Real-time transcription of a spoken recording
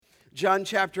John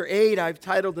chapter 8, I've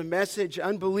titled the message,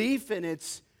 Unbelief and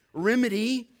Its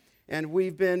Remedy. And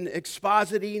we've been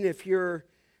expositing, if you're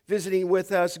visiting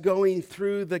with us, going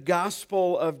through the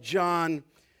Gospel of John.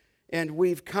 And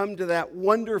we've come to that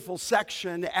wonderful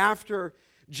section after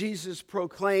Jesus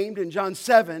proclaimed in John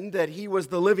 7 that he was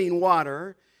the living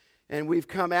water. And we've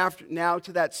come now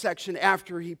to that section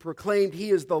after he proclaimed he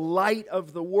is the light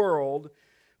of the world.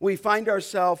 We find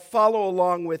ourselves, follow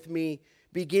along with me,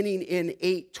 beginning in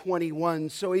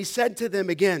 8:21. So he said to them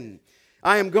again,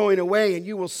 I am going away, and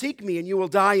you will seek me, and you will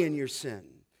die in your sin.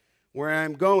 Where I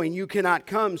am going, you cannot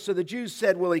come. So the Jews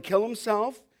said, will he kill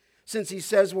himself? Since he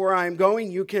says, where I am going,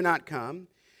 you cannot come.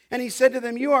 And he said to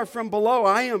them, you are from below,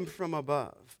 I am from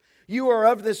above. You are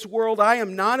of this world, I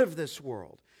am not of this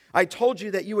world. I told you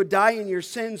that you would die in your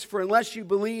sins, for unless you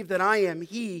believe that I am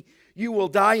he, you will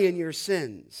die in your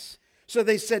sins. So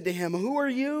they said to him, who are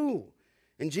you?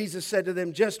 And Jesus said to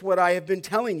them, just what I have been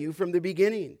telling you from the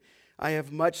beginning. I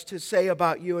have much to say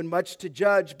about you and much to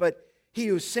judge, but he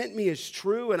who sent me is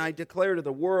true, and I declare to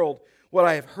the world what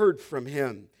I have heard from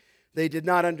him. They did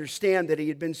not understand that he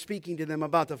had been speaking to them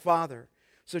about the Father.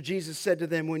 So Jesus said to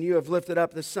them, when you have lifted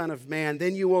up the Son of Man,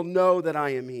 then you will know that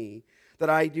I am he,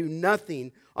 that I do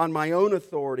nothing on my own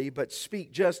authority, but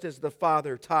speak just as the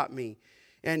Father taught me.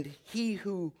 And he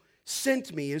who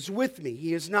sent me is with me.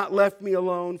 He has not left me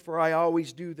alone, for I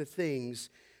always do the things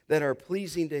that are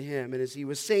pleasing to him. And as he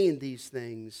was saying these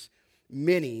things,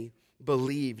 many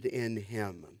believed in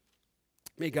him.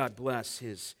 May God bless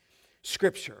his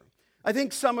scripture. I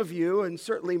think some of you, and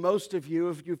certainly most of you,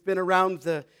 if you've been around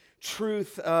the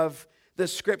truth of the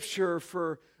scripture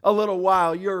for a little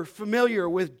while, you're familiar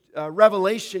with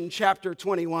Revelation chapter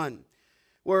 21,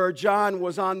 where John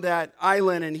was on that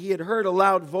island and he had heard a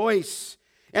loud voice.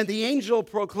 And the angel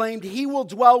proclaimed, he will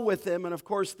dwell with them. And of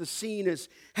course, the scene is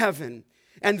heaven.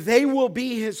 And they will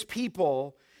be his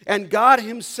people. And God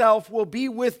himself will be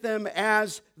with them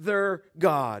as their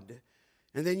God.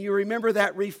 And then you remember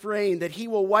that refrain, that he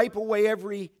will wipe away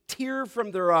every tear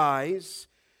from their eyes.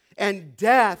 And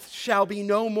death shall be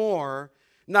no more.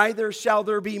 Neither shall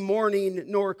there be mourning,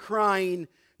 nor crying,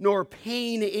 nor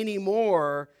pain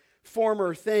anymore.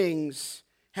 Former things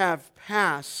have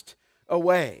passed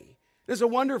away. It's a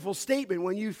wonderful statement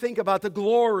when you think about the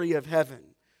glory of heaven.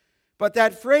 But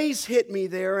that phrase hit me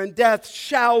there, and death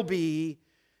shall be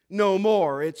no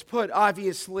more. It's put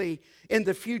obviously in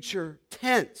the future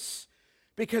tense,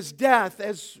 because death,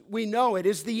 as we know it,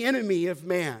 is the enemy of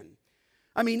man.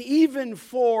 I mean, even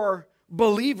for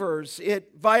believers,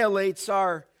 it violates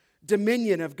our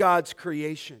dominion of God's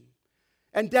creation.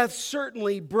 And death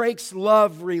certainly breaks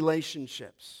love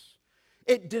relationships.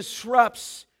 It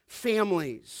disrupts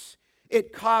families.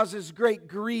 It causes great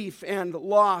grief and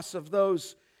loss of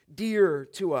those dear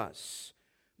to us.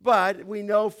 But we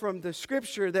know from the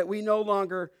scripture that we no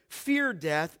longer fear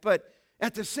death, but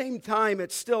at the same time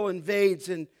it still invades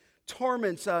and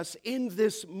torments us in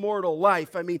this mortal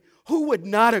life. I mean, who would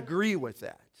not agree with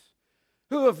that?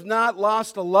 Who have not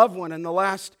lost a loved one in the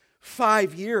last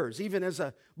 5 years, even as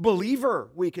a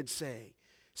believer, we could say.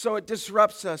 So it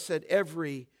disrupts us at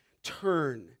every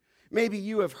turn. Maybe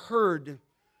you have heard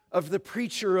of the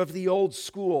preacher of the old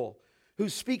school who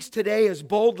speaks today as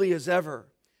boldly as ever.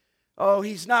 Oh,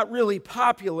 he's not really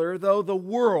popular, though the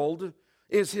world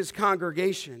is his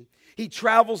congregation. He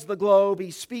travels the globe.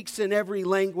 He speaks in every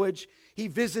language. He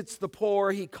visits the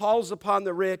poor. He calls upon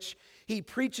the rich. He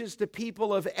preaches to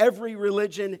people of every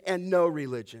religion and no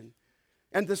religion.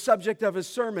 And the subject of his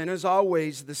sermon is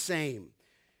always the same.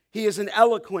 He is an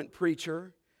eloquent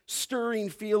preacher, stirring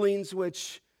feelings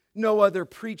which no other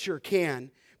preacher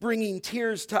can, bringing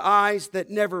tears to eyes that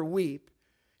never weep.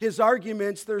 His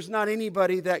arguments, there's not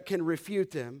anybody that can refute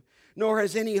them, nor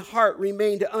has any heart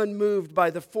remained unmoved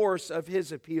by the force of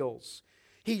his appeals.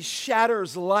 He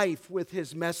shatters life with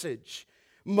his message.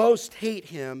 Most hate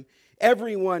him.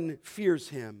 Everyone fears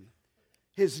him.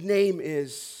 His name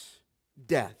is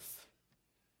death.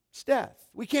 It's death.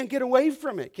 We can't get away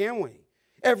from it, can we?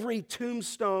 Every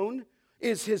tombstone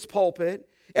is his pulpit.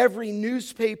 Every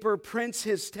newspaper prints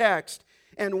his text.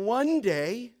 And one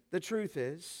day, the truth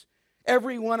is,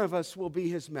 every one of us will be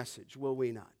his message, will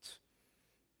we not?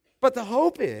 But the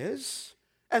hope is,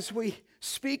 as we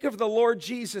speak of the Lord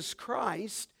Jesus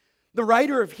Christ, the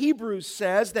writer of Hebrews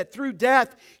says that through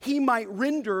death he might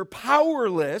render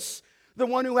powerless the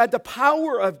one who had the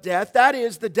power of death, that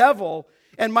is, the devil,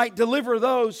 and might deliver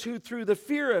those who through the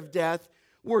fear of death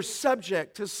were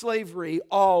subject to slavery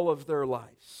all of their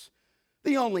lives.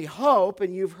 The only hope,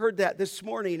 and you've heard that this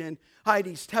morning in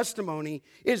Heidi's testimony,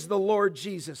 is the Lord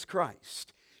Jesus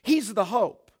Christ. He's the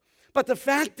hope. But the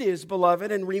fact is,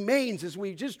 beloved, and remains as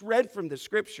we just read from the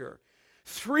Scripture,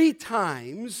 3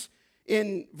 times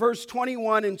in verse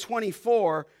 21 and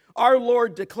 24, our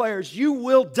Lord declares, you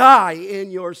will die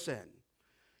in your sin.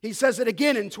 He says it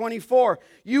again in 24,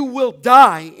 you will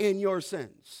die in your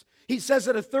sins. He says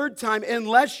it a 3rd time,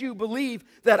 unless you believe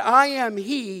that I am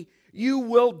He, you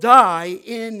will die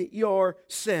in your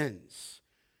sins.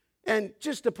 And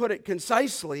just to put it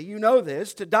concisely, you know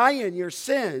this, to die in your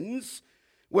sins,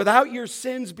 without your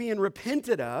sins being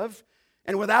repented of,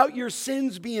 and without your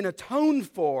sins being atoned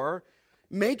for,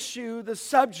 makes you the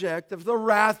subject of the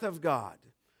wrath of God.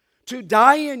 To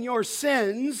die in your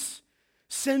sins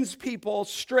sends people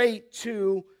straight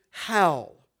to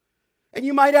hell. And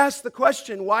you might ask the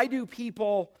question, why do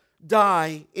people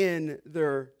die in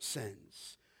their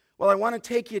sins? Well, I want to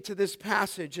take you to this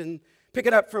passage and pick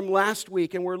it up from last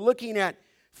week, and we're looking at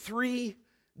 3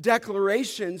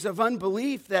 declarations of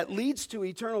unbelief that leads to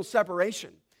eternal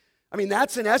separation. I mean,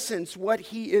 that's in essence what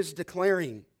he is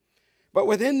declaring. But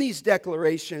within these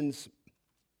declarations,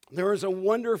 there is a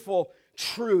wonderful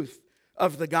truth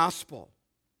of the gospel.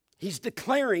 He's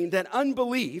declaring that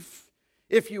unbelief,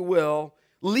 if you will,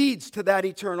 leads to that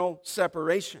eternal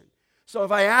separation. So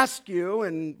if I ask you,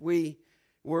 and we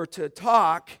were to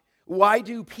talk, why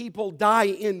do people die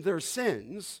in their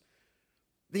sins?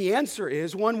 The answer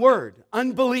is one word,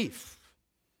 unbelief.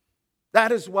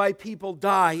 That is why people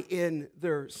die in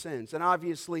their sins. And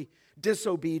obviously,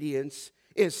 disobedience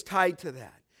is tied to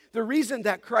that. The reason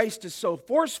that Christ is so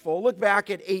forceful, look back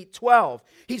at 8:12.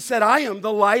 He said, I am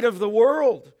the light of the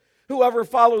world. Whoever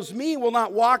follows me will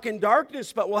not walk in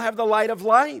darkness, but will have the light of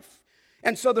life.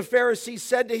 And so the Pharisees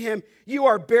said to him, you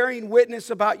are bearing witness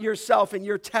about yourself, and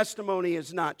your testimony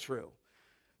is not true.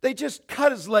 They just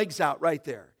cut his legs out right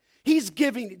there. He's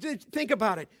giving, think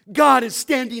about it, God is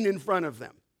standing in front of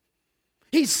them.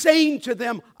 He's saying to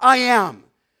them, I am.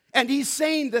 And he's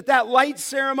saying that that light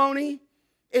ceremony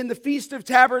in the Feast of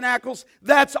Tabernacles,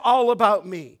 that's all about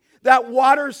me. That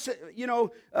water,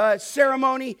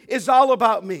 ceremony is all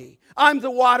about me. I'm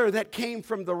the water that came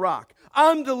from the rock.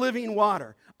 I'm the living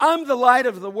water. I'm the light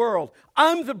of the world.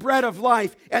 I'm the bread of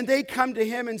life. And they come to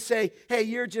him and say, hey,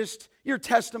 your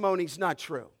testimony's not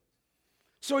true.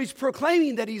 So he's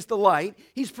proclaiming that he's the light.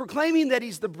 He's proclaiming that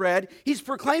he's the bread. He's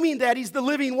proclaiming that he's the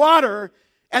living water.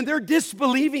 And they're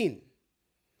disbelieving.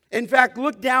 In fact,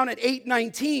 look down at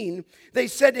 8:19. They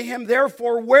said to him,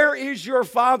 therefore, where is your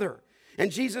Father?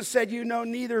 And Jesus said, you know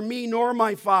neither me nor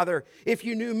my Father. If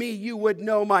you knew me, you would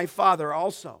know my Father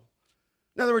also.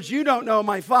 In other words, you don't know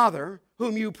my Father,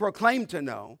 whom you proclaim to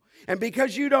know. And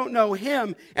because you don't know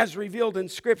him, as revealed in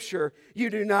Scripture, you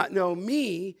do not know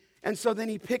me. And so then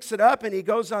he picks it up and he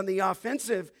goes on the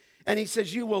offensive and he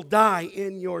says, you will die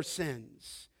in your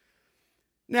sins.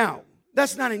 Now,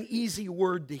 that's not an easy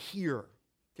word to hear,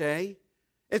 okay?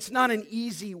 It's not an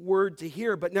easy word to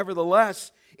hear, but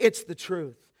nevertheless, it's the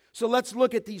truth. So let's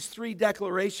look at these 3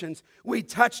 declarations. We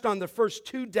touched on the first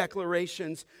 2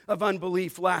 declarations of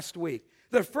unbelief last week.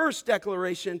 The first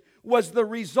declaration was the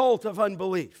result of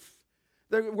unbelief.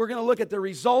 We're going to look at the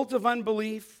result of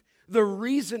unbelief, the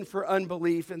reason for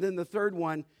unbelief, and then the third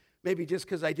one, maybe just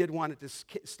because I did want it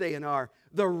to stay in R,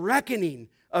 the reckoning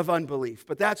of unbelief.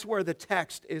 But that's where the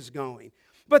text is going.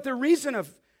 But the reason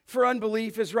for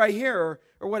unbelief is right here,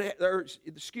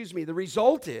 the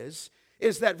result is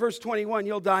that verse 21,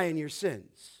 you'll die in your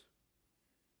sins.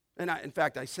 And in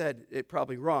fact, I said it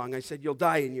probably wrong. I said, you'll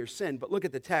die in your sin. But look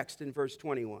at the text in verse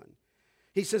 21.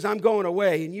 He says, I'm going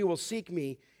away and you will seek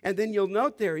me. And then you'll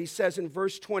note there, he says in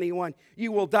verse 21,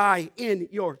 you will die in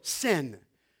your sin.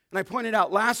 And I pointed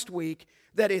out last week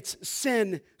that it's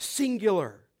sin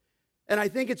singular. And I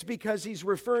think it's because he's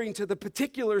referring to the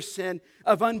particular sin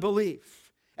of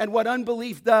unbelief. And what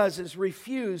unbelief does is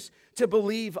refuse to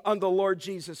believe on the Lord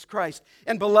Jesus Christ.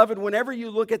 And beloved, whenever you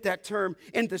look at that term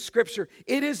in the Scripture,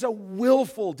 it is a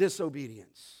willful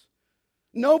disobedience.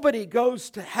 Nobody goes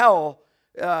to hell,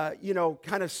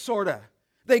 kind of, sort of.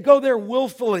 They go there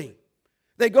willfully.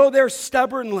 They go there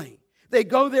stubbornly. They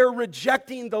go there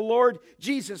rejecting the Lord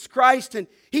Jesus Christ. And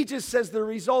he just says the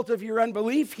result of your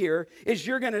unbelief here is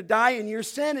you're going to die in your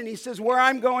sin. And he says, where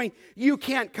I'm going, you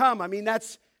can't come. I mean,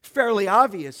 that's fairly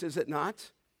obvious, is it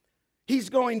not?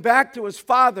 He's going back to his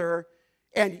Father,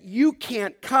 and you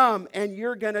can't come, and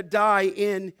you're going to die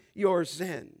in your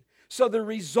sin. So the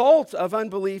result of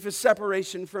unbelief is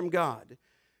separation from God.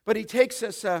 But he takes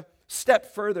us a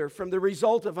step further from the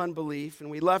result of unbelief,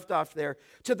 and we left off there,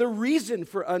 to the reason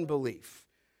for unbelief.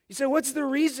 You say, what's the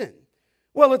reason?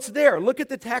 Well, it's there. Look at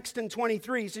the text in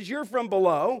 23. He says, you're from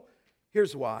below.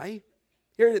 Here's why.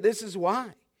 This is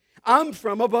why. I'm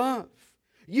from above.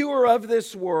 You are of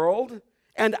this world,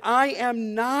 and I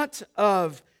am not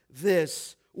of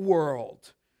this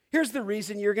world. Here's the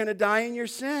reason you're going to die in your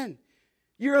sin.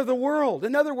 You're of the world.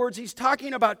 In other words, he's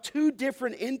talking about two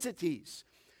different entities.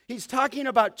 He's talking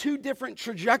about two different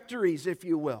trajectories, if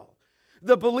you will.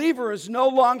 The believer is no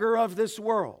longer of this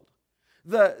world.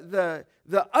 The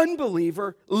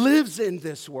unbeliever lives in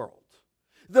this world.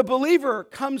 The believer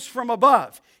comes from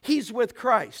above. He's with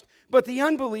Christ. But the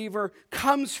unbeliever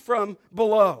comes from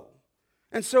below.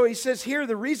 And so he says here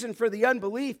the reason for the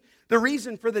unbelief, the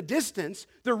reason for the distance,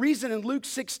 the reason in Luke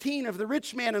 16 of the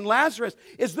rich man and Lazarus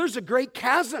is there's a great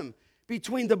chasm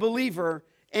between the believer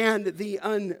and the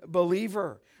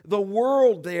unbeliever. The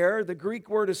world there, the Greek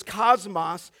word is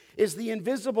cosmos, is the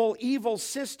invisible evil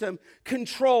system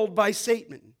controlled by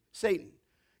Satan.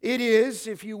 It is,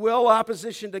 if you will,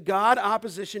 opposition to God,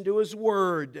 opposition to His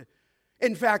Word.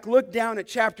 In fact, look down at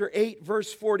chapter 8,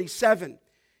 verse 47.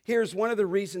 Here's one of the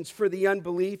reasons for the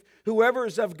unbelief. Whoever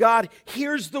is of God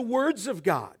hears the words of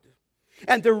God.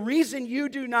 And the reason you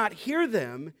do not hear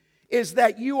them is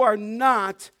that you are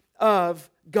not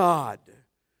of God.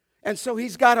 And so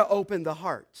He's got to open the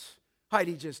hearts.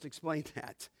 Heidi just explained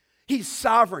that. He's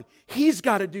sovereign. He's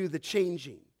got to do the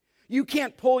changing. You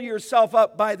can't pull yourself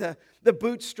up by the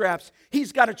bootstraps.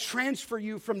 He's got to transfer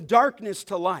you from darkness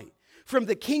to light, from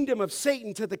the kingdom of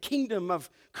Satan to the kingdom of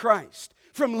Christ,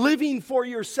 from living for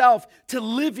yourself to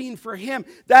living for Him.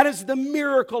 That is the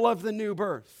miracle of the new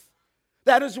birth.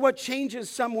 That is what changes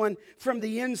someone from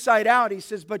the inside out. He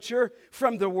says, but you're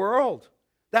from the world.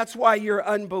 That's why you're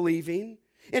unbelieving.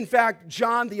 In fact,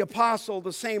 John the apostle,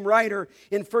 the same writer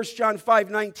in 1 John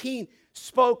 5:19,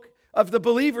 spoke of the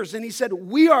believers, and he said,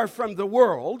 we are from the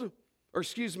world,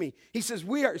 he says,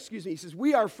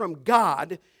 we are from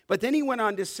God, but then he went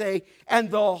on to say,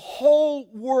 and the whole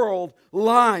world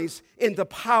lies in the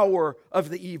power of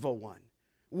the evil one.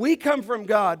 We come from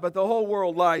God, but the whole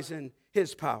world lies in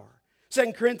His power.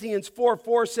 2 Corinthians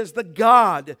 4:4 says, the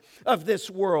God of this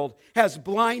world has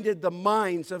blinded the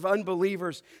minds of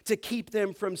unbelievers to keep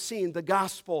them from seeing the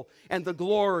gospel and the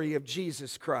glory of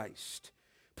Jesus Christ.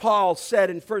 Paul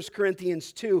said in 1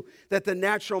 Corinthians 2 that the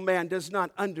natural man does not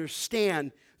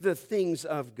understand the things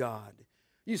of God.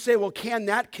 You say, well, can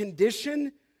that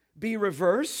condition be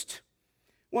reversed?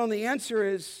 Well, the answer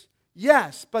is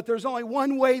yes, but there's only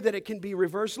one way that it can be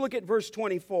reversed. Look at verse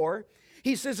 24.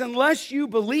 He says, unless you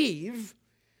believe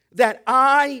that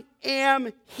I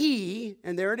am He,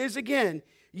 and there it is again,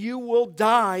 you will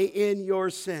die in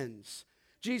your sins.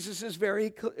 Jesus is very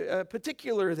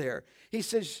particular there. He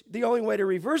says the only way to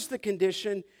reverse the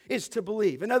condition is to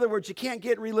believe. In other words, you can't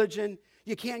get religion.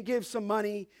 You can't give some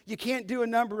money. You can't do a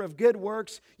number of good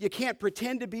works. You can't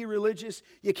pretend to be religious.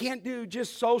 You can't do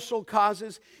just social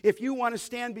causes. If you want to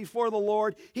stand before the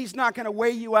Lord, He's not going to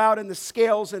weigh you out in the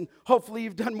scales and hopefully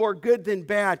you've done more good than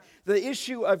bad. The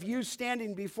issue of you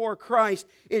standing before Christ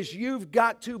is you've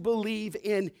got to believe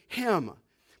in Him.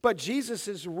 But Jesus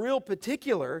is real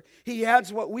particular. He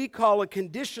adds what we call a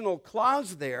conditional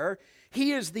clause there.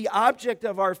 He is the object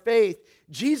of our faith.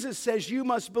 Jesus says, you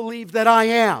must believe that I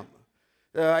am.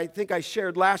 I think I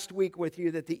shared last week with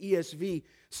you that the ESV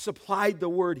supplied the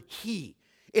word He.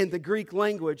 In the Greek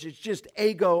language, it's just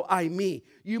ego eimi.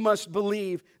 You must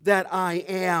believe that I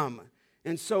am.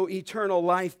 And so eternal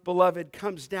life, beloved,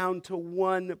 comes down to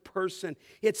one person.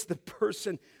 It's the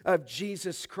person of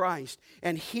Jesus Christ.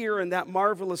 And here in that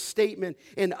marvelous statement,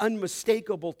 in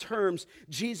unmistakable terms,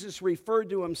 Jesus referred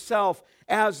to Himself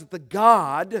as the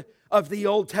God of the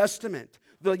Old Testament.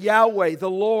 The Yahweh, the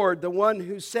Lord, the one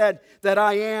who said that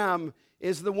I am,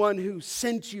 is the one who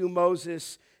sent you,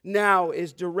 Moses, now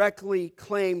is directly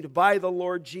claimed by the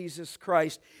Lord Jesus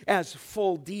Christ as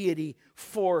full deity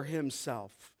for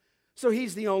Himself. So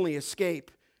He's the only escape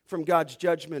from God's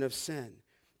judgment of sin.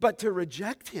 But to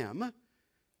reject Him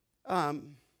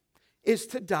is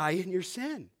to die in your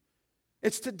sin.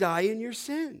 It's to die in your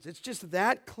sins. It's just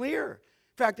that clear.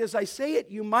 In fact, as I say it,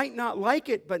 you might not like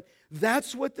it, but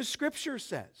that's what the Scripture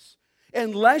says.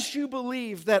 Unless you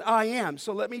believe that I am.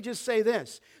 So let me just say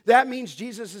this. That means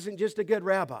Jesus isn't just a good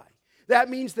rabbi. That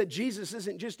means that Jesus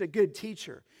isn't just a good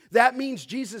teacher. That means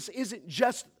Jesus isn't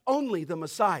just only the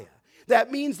Messiah.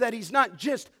 That means that He's not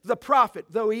just the prophet,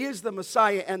 though He is the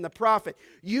Messiah and the prophet.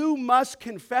 You must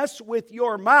confess with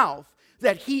your mouth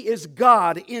that He is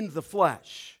God in the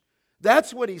flesh.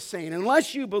 That's what He's saying.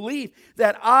 Unless you believe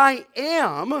that I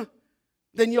am,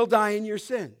 then you'll die in your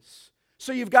sins.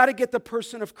 So you've got to get the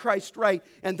person of Christ right,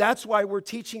 and that's why we're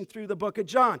teaching through the book of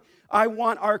John. I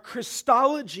want our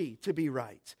Christology to be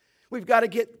right. We've got to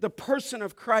get the person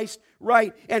of Christ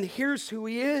right, and here's who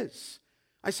He is.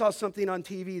 I saw something on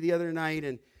TV the other night,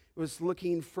 and was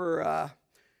looking for,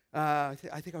 I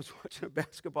think I was watching a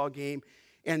basketball game,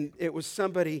 and it was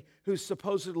somebody who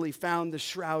supposedly found the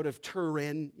Shroud of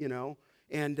Turin,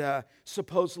 and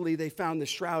supposedly they found the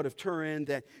Shroud of Turin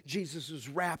that Jesus was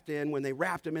wrapped in when they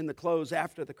wrapped him in the clothes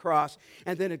after the cross.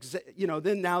 And then,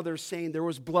 then now they're saying there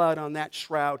was blood on that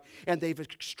shroud, and they've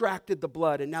extracted the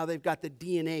blood, and now they've got the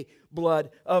DNA blood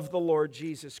of the Lord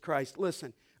Jesus Christ.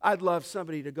 Listen, I'd love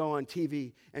somebody to go on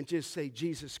TV and just say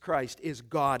Jesus Christ is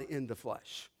God in the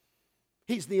flesh.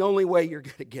 He's the only way you're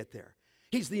going to get there.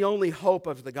 He's the only hope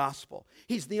of the gospel.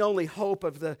 He's the only hope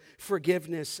of the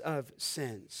forgiveness of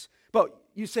sins. But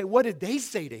you say, what did they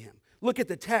say to him? Look at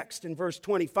the text in verse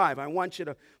 25. I want you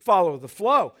to follow the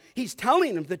flow. He's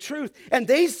telling them the truth. And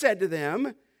they said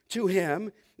to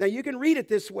him, now you can read it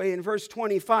this way in verse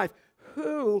 25,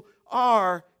 who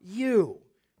are you?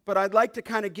 But I'd like to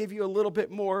kind of give you a little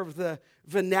bit more of the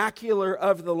vernacular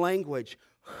of the language.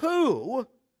 Who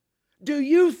do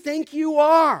you think you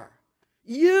are?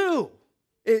 You.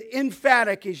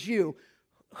 Emphatic is you.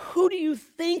 Who do you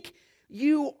think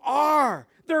you are?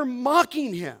 They're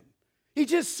mocking him. He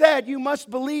just said, you must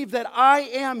believe that I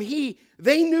am he.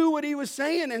 They knew what he was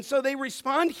saying, and so they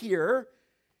respond here,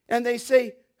 and they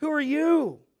say, who are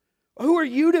you? Who are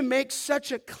you to make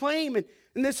such a claim? And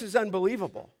this is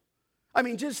unbelievable. I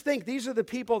mean, just think, these are the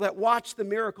people that watch the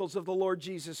miracles of the Lord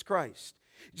Jesus Christ.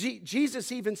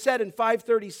 Jesus even said in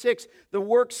 5:36, the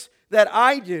works that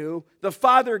I do, the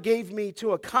Father gave me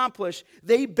to accomplish.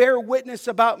 They bear witness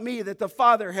about me that the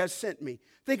Father has sent me.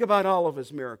 Think about all of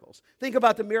his miracles. Think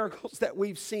about the miracles that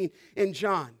we've seen in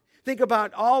John. Think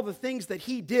about all the things that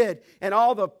he did and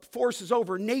all the forces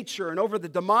over nature and over the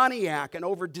demoniac and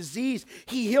over disease.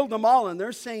 He healed them all, and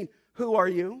they're saying, who are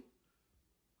you?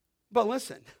 But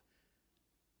listen,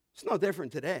 it's no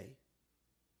different today.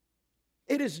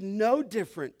 It is no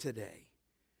different today.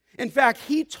 In fact,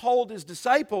 he told his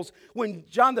disciples when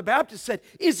John the Baptist said,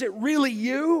 is it really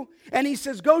you? And he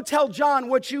says, go tell John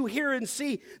what you hear and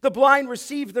see. The blind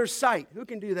receive their sight. Who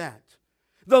can do that?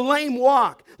 The lame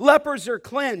walk. Lepers are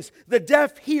cleansed. The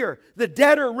deaf hear. The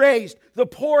dead are raised. The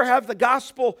poor have the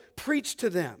gospel preached to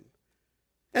them.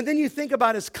 And then you think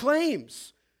about his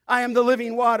claims. I am the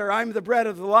living water. I am the bread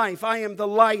of the life. I am the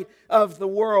light of the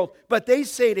world. But they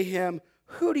say to him,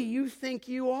 who do you think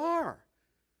you are?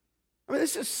 I mean,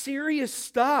 this is serious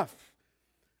stuff.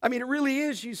 I mean, it really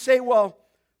is. You say, well,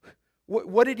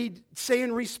 what did he say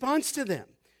in response to them?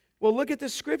 Well, look at the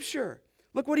scripture.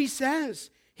 Look what he says.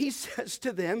 He says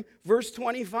to them, verse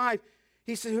 25,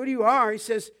 he says, who do you are? He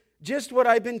says, just what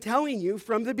I've been telling you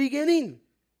from the beginning.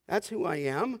 That's who I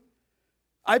am.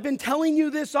 I've been telling you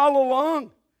this all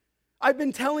along. I've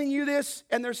been telling you this,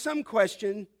 and there's some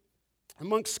question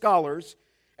amongst scholars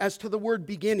as to the word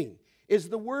beginning. Is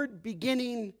the word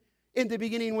beginning, in the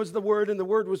beginning was the Word, and the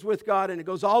Word was with God, and it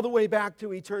goes all the way back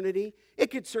to eternity?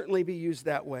 It could certainly be used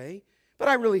that way. But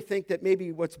I really think that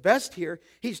maybe what's best here,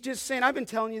 he's just saying, I've been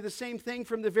telling you the same thing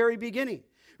from the very beginning.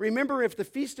 Remember, if the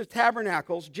Feast of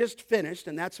Tabernacles just finished,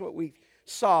 and that's what we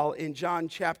saw in John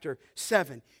chapter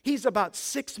 7, he's about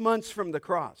 6 months from the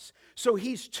cross. So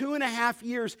he's 2.5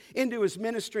 years into his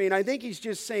ministry, and I think he's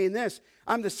just saying this,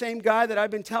 I'm the same guy that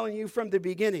I've been telling you from the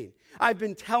beginning. I've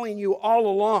been telling you all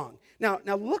along. Now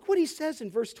look what he says in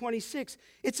verse 26.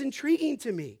 It's intriguing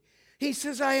to me. He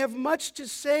says, I have much to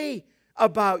say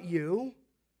about you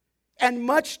and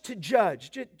much to judge.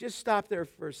 Just stop there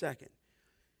for a second.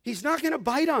 He's not going to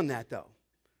bite on that, though.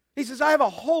 He says, I have a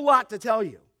whole lot to tell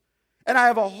you, and I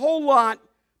have a whole lot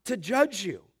to judge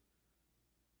you.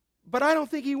 But I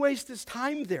don't think he wastes his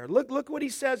time there. Look what he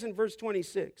says in verse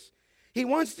 26. He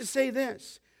wants to say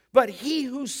this, but he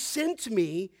who sent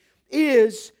me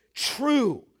is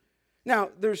true. Now,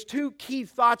 there's two key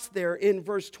thoughts there in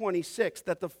verse 26,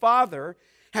 that the Father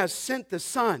has sent the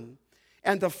Son,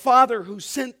 and the Father who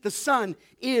sent the Son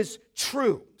is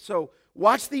true. So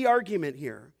watch the argument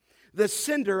here. The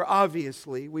sender,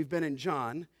 obviously, we've been in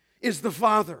John, is the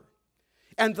Father.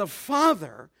 And the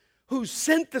Father who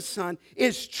sent the Son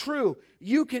is true.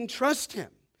 You can trust him.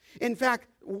 In fact,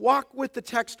 walk with the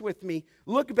text with me.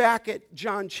 Look back at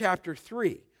John chapter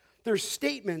 3. There's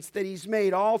statements that he's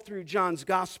made all through John's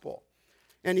gospel.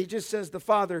 And he just says, the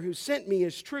Father who sent me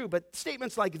is true. But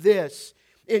statements like this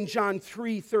in John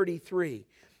 3:33.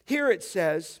 Here it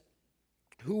says,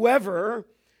 whoever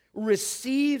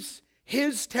receives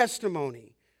his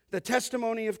testimony, the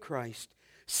testimony of Christ,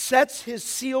 sets his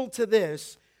seal to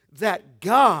this, that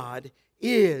God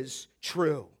is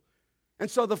true.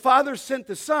 And so the Father sent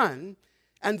the Son,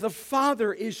 and the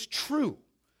Father is true.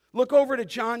 Look over to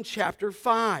John chapter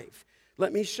 5.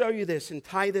 Let me show you this and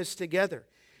tie this together.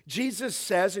 Jesus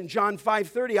says in John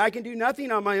 5:30, I can do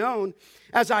nothing on my own.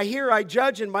 As I hear, I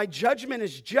judge, and my judgment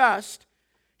is just.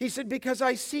 He said, because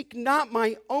I seek not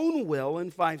my own will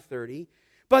in 5:30,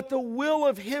 but the will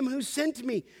of him who sent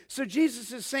me. So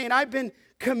Jesus is saying, I've been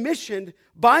commissioned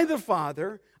by the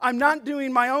Father. I'm not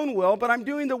doing my own will, but I'm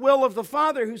doing the will of the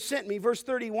Father who sent me. Verse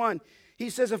 31, he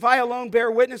says, if I alone bear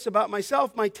witness about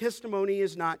myself, my testimony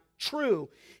is not true.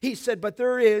 He said, but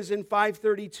there is in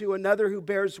 5:32 another who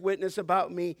bears witness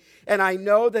about me, and I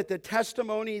know that the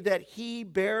testimony that he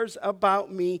bears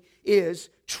about me is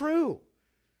true.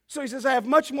 So he says, I have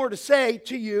much more to say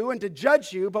to you and to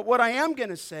judge you, but what I am going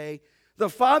to say, the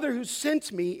Father who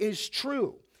sent me is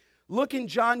true. Look in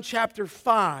John chapter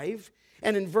 5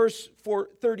 and in verse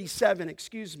 37,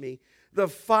 the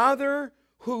Father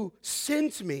who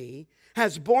sent me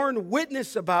has borne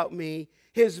witness about me.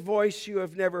 His voice you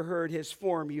have never heard, his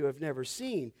form you have never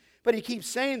seen. But he keeps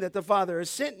saying that the Father has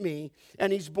sent me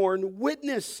and he's borne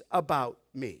witness about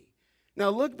me. Now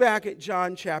look back at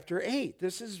John chapter 8.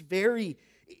 This is very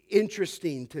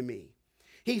interesting to me.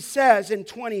 He says in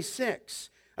 26,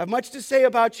 I have much to say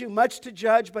about you, much to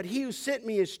judge, but he who sent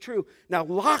me is true. Now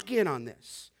lock in on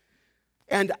this.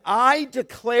 And I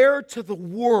declare to the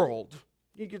world,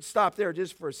 you could stop there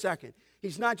just for a second.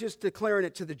 He's not just declaring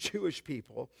it to the Jewish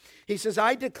people. He says,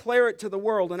 I declare it to the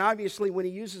world. And obviously, when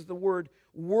he uses the word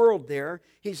world there,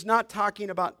 he's not talking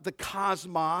about the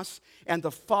cosmos and the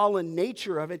fallen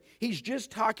nature of it. He's just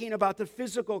talking about the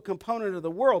physical component of the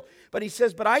world. But he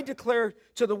says, but I declare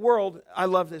to the world, I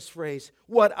love this phrase,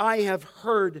 what I have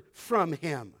heard from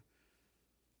him.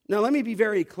 Now, let me be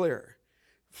very clear.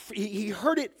 He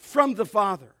heard it from the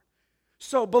Father.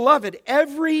 So, beloved,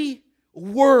 every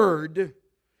word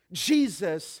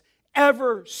Jesus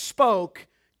ever spoke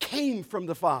came from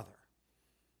the Father.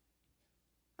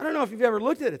 I don't know if you've ever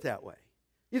looked at it that way.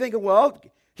 You're thinking, well,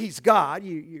 he's God,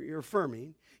 you're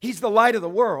affirming. He's the light of the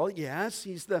world, yes.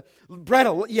 He's the bread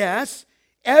of, yes.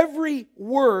 Every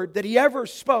word that he ever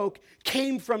spoke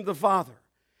came from the Father.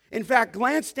 In fact,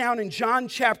 glance down in John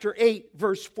chapter 8,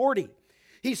 verse 40.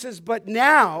 He says, but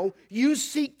now you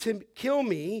seek to kill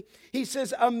me. He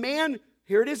says, a man,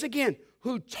 here it is again,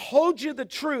 who told you the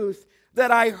truth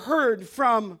that I heard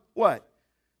from what?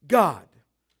 God.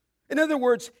 In other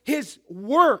words, his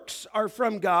works are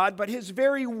from God, but his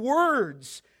very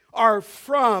words are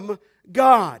from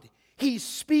God. He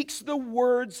speaks the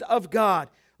words of God.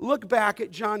 Look back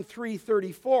at John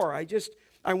 3:34.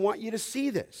 I want you to see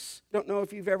this. Don't know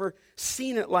if you've ever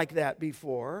seen it like that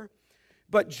before.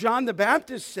 But John the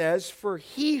Baptist says, for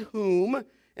he whom,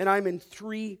 and I'm in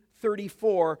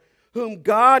 3:34, whom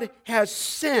God has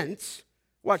sent,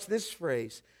 watch this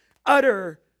phrase,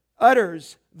 utters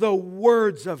the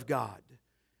words of God.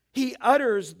 He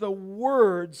utters the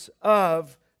words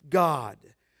of God.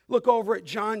 Look over at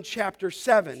John chapter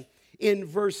 7 in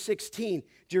verse 16.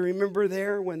 Do you remember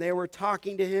there when they were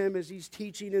talking to him as he's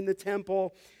teaching in the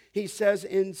temple? He says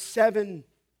in 7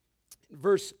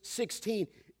 verse 16,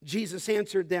 Jesus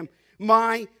answered them,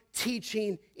 my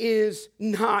teaching is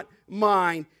not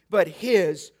mine, but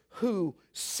his who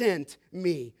sent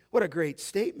me. What a great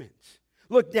statement.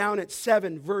 Look down at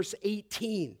 7 verse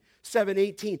 18.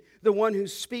 7:18, the one who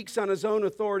speaks on his own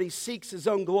authority seeks his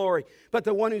own glory, but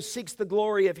the one who seeks the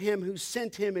glory of him who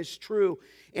sent him is true,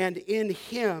 and in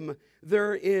him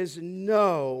there is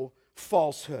no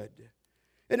falsehood.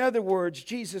 In other words,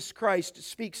 Jesus Christ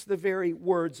speaks the very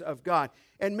words of God.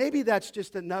 And maybe that's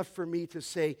just enough for me to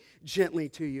say gently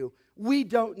to you, we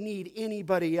don't need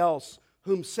anybody else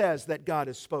whom says that God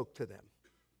has spoke to them.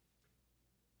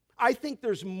 I think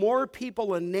there's more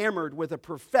people enamored with a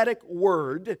prophetic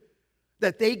word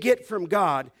that they get from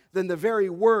God than the very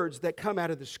words that come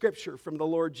out of the Scripture from the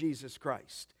Lord Jesus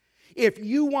Christ. If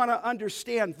you want to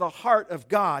understand the heart of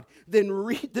God, then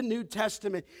read the New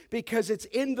Testament, because it's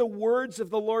in the words of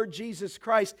the Lord Jesus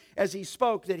Christ as he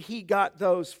spoke that he got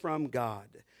those from God.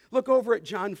 Look over at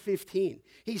John 15.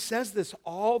 He says this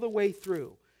all the way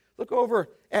through. Look over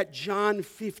at John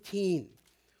 15.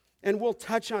 And we'll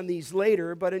touch on these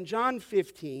later, but in John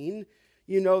 15,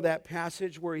 you know that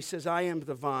passage where he says, I am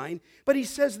the vine. But he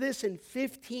says this in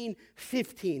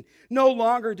 15:15. No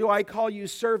longer do I call you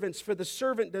servants, for the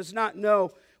servant does not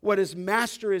know what his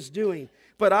master is doing.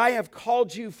 But I have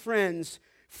called you friends,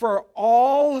 for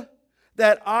all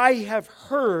that I have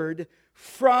heard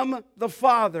from the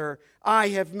Father, I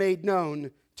have made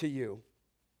known to you.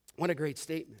 What a great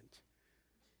statement.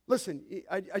 Listen,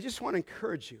 I just want to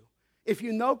encourage you. If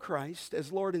you know Christ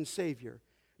as Lord and Savior,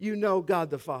 you know God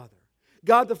the Father.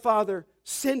 God the Father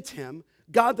sent him.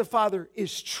 God the Father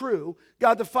is true.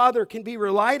 God the Father can be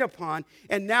relied upon.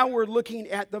 And now we're looking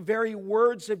at the very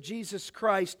words of Jesus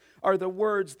Christ are the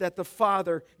words that the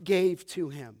Father gave to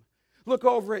him. Look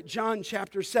over at John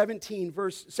chapter 17,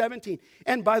 verse 17.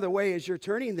 And by the way, as you're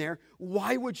turning there,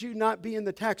 why would you not be in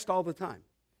the text all the time?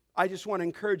 I just want to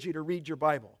encourage you to read your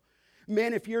Bible.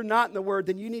 Man, if you're not in the Word,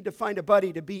 then you need to find a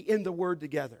buddy to be in the Word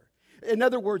together. In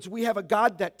other words, we have a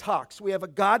God that talks. We have a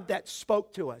God that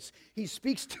spoke to us. He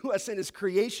speaks to us in His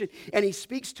creation, and He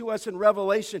speaks to us in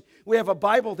Revelation. We have a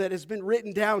Bible that has been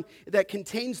written down that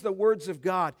contains the words of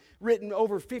God, written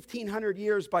over 1,500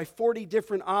 years by 40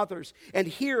 different authors. And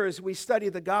here, as we study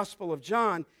the Gospel of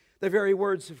John, the very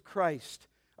words of Christ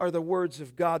are the words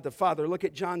of God the Father. Look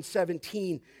at John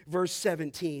 17, verse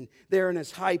 17. There in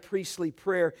His high priestly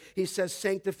prayer, He says,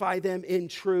 sanctify them in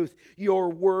truth. Your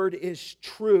word is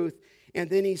truth.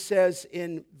 And then He says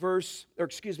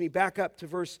back up to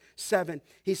verse 7.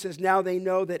 He says, now they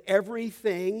know that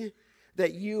everything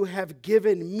that you have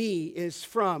given me is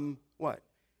from what?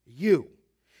 You.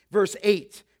 Verse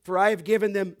 8. For I have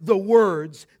given them the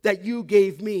words that you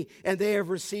gave me, and they have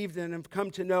received and have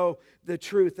come to know the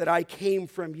truth that I came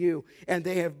from you, and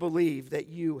they have believed that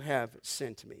you have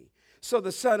sent me. So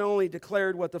the Son only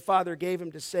declared what the Father gave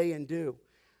Him to say and do.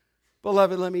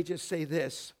 Beloved, let me just say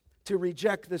this. To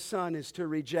reject the Son is to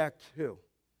reject who?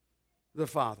 The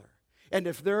Father. And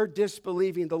if they're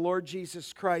disbelieving the Lord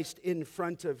Jesus Christ in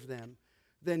front of them,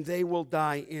 then they will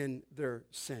die in their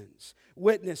sins.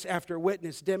 Witness after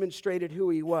witness demonstrated who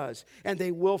He was, and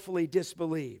they willfully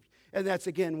disbelieved. And that's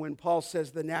again when Paul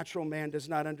says the natural man does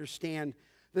not understand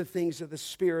the things of the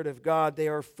Spirit of God. They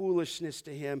are foolishness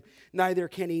to him, neither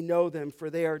can he know them,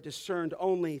 for they are discerned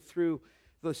only through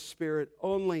the Spirit.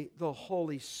 Only the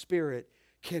Holy Spirit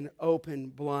can open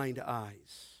blind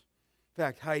eyes. In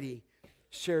fact, Heidi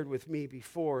shared with me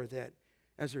before that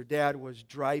as her dad was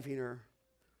driving her,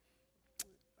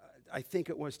 I think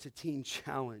it was to Teen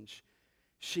Challenge,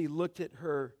 she looked at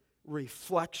her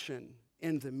reflection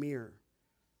in the mirror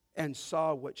and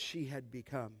saw what she had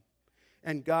become.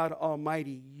 And God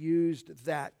Almighty used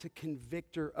that to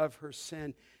convict her of her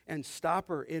sin and stop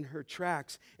her in her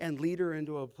tracks and lead her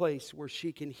into a place where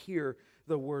she can hear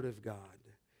the Word of God.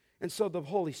 And so the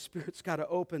Holy Spirit's got to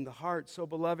open the heart. So,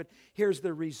 beloved, here's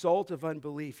the result of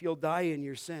unbelief. You'll die in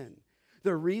your sin.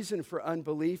 The reason for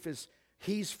unbelief is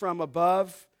He's from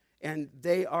above and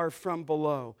they are from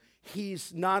below.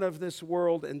 He's not of this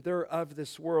world and they're of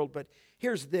this world. But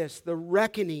here's this, the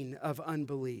reckoning of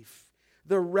unbelief.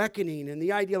 The reckoning, and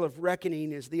the ideal of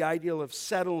reckoning is the ideal of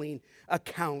settling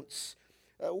accounts.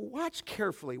 Watch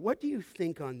carefully. What do you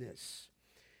think on this?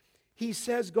 He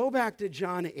says, go back to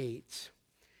John 8.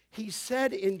 He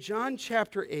said in John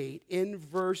chapter 8, in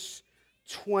verse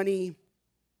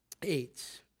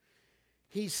 28,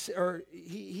 he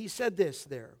said this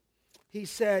there. He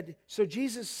said, so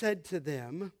Jesus said to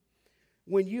them,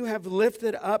 when you have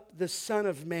lifted up the Son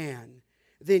of Man,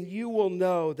 then you will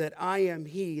know that I am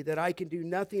He, that I can do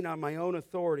nothing on my own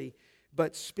authority,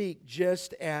 but speak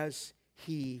just as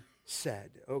He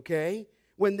said. Okay?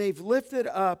 When they've lifted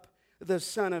up the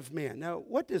Son of Man. Now,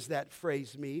 what does that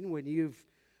phrase mean, when you've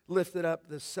lifted up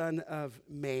the Son of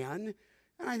Man?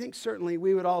 And I think certainly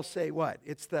we would all say what?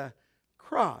 It's the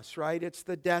cross, right? It's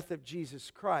the death of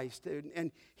Jesus Christ.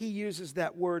 And he uses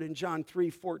that word in John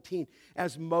 3:14.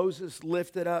 As Moses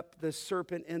lifted up the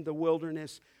serpent in the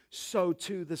wilderness, so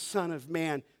too the Son of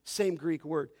Man, same Greek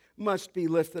word, must be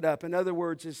lifted up. In other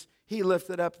words, as He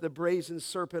lifted up the brazen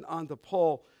serpent on the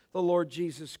pole, the Lord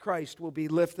Jesus Christ will be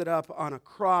lifted up on a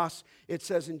cross. It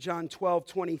says in John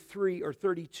 12:23 or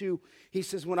 32, He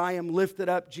says, when I am lifted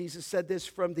up, Jesus said this,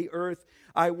 from the earth,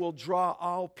 I will draw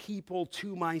all people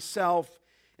to myself.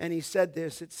 And He said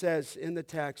this, it says in the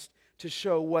text, to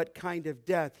show what kind of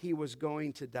death He was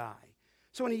going to die.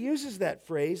 So when He uses that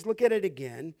phrase, look at it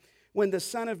again. When the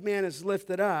Son of Man is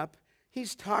lifted up,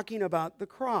 He's talking about the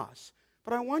cross.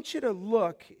 But I want you to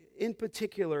look in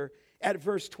particular at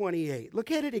verse 28.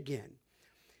 Look at it again.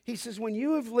 He says, when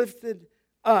you have lifted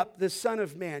up the Son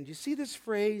of Man, do you see this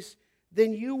phrase?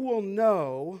 Then you will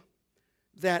know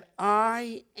that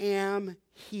I am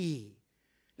He.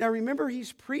 Now remember,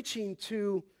 He's preaching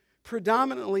to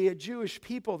predominantly a Jewish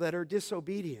people that are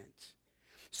disobedient.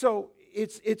 So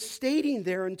it's stating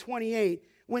there in 28,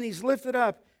 when He's lifted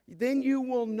up, then you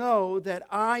will know that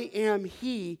I am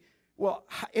He. Well,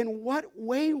 in what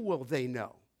way will they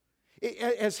know?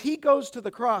 As He goes to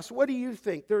the cross, what do you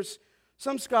think? There's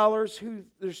some scholars who,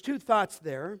 there's two thoughts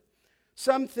there.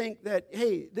 Some think that,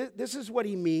 hey, this is what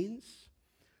He means.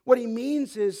 What He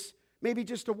means is maybe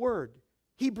just a word.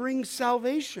 He brings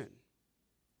salvation.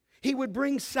 He would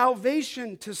bring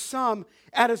salvation to some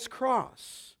at his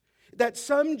cross. That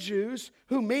some Jews,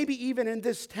 who maybe even in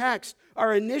this text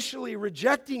are initially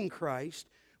rejecting Christ,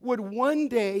 would one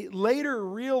day later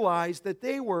realize that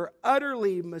they were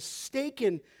utterly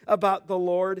mistaken about the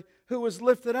Lord who was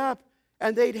lifted up,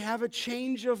 and they'd have a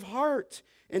change of heart.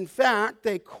 In fact,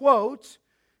 they quote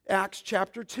Acts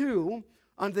chapter 2,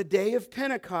 on the day of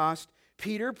Pentecost,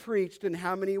 Peter preached, and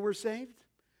how many were saved?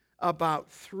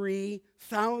 About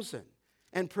 3,000.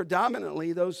 And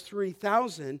predominantly those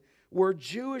 3,000 were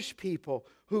Jewish people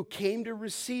who came to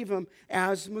receive him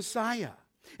as Messiah.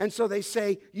 And so they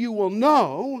say, you will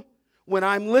know when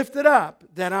I'm lifted up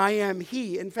that I am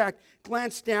he. In fact,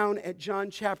 glance down at John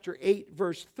chapter 8,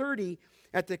 verse 30.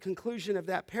 At the conclusion of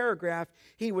that paragraph,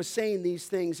 he was saying these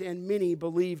things, and many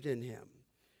believed in him.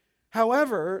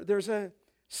 However, there's a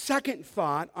second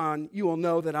thought on you will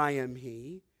know that I am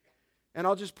he. And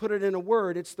I'll just put it in a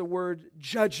word. It's the word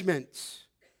judgment.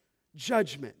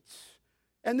 Judgment.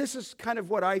 And this is kind of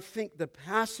what I think the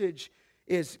passage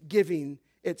is giving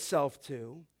itself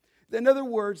to. In other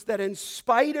words, that in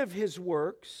spite of his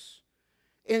works,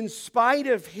 in spite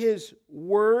of his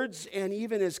words and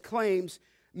even his claims,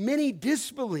 many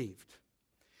disbelieved.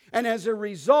 And as a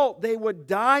result, they would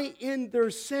die in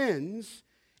their sins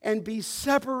and be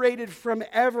separated from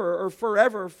ever or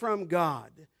forever from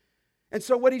God. And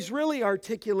so what he's really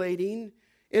articulating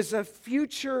is a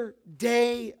future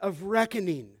day of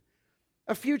reckoning,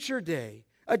 a future day,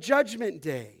 a judgment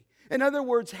day. In other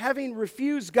words, having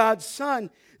refused God's Son,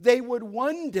 they would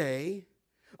one day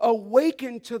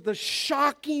awaken to the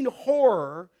shocking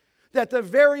horror that the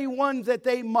very one that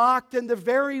they mocked and the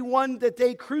very one that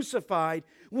they crucified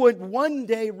would one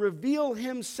day reveal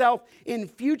himself in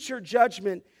future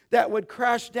judgment that would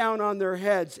crash down on their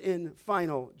heads in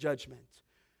final judgment.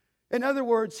 In other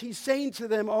words, he's saying to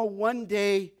them, oh, one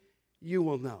day you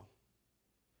will know.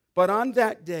 But on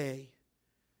that day,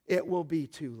 it will be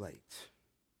too late.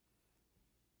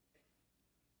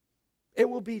 It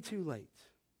will be too late.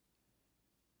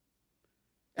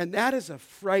 And that is a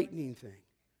frightening thing.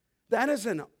 That is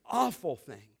an awful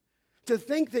thing. To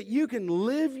think that you can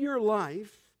live your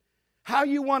life how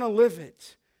you want to live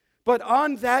it. But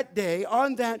on that day,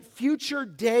 on that future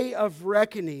day of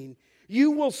reckoning,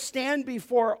 you will stand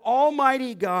before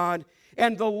Almighty God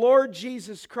and the Lord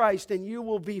Jesus Christ, and you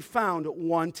will be found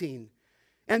wanting.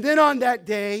 And then on that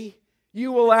day,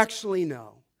 you will actually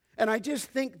know. And I just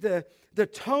think the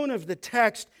tone of the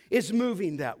text is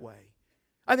moving that way.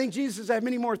 I think Jesus says, I have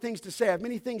many more things to say. I have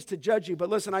many things to judge you. But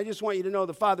listen, I just want you to know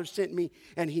the Father sent me,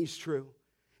 and he's true.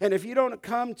 And if you don't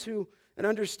come to an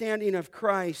understanding of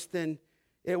Christ, then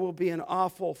it will be an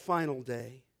awful final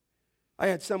day. I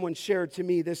had someone share to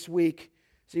me this week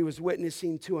as he was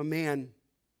witnessing to a man.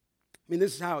 I mean,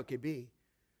 this is how it could be.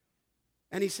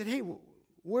 And he said, hey,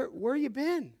 where you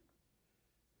been?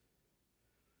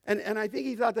 And I think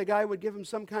he thought the guy would give him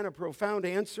some kind of profound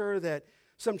answer, that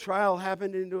some trial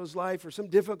happened into his life, or some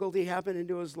difficulty happened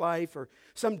into his life, or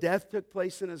some death took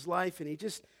place in his life. And he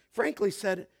just frankly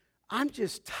said, I'm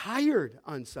just tired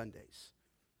on Sundays.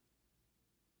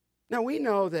 Now, we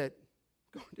know that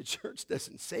going to church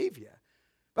doesn't save you.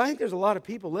 But I think there's a lot of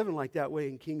people living like that way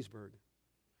in Kingsburg.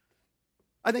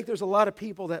 I think there's a lot of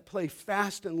people that play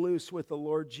fast and loose with the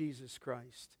Lord Jesus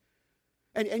Christ.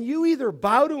 And you either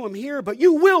bow to him here, but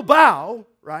you will bow,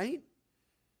 right?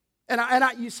 And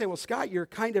you say, well, Scott, you're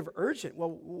kind of urgent.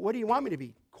 Well, what do you want me to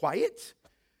be? Quiet?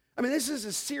 I mean, this is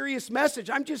a serious message.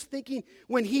 I'm just thinking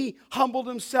when he humbled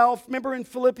himself, remember in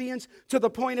Philippians, to the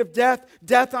point of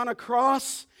death on a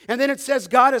cross. And then it says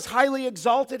God has highly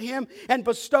exalted him and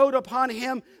bestowed upon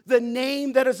him the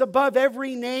name that is above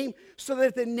every name, so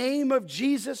that the name of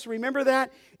Jesus, remember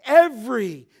that?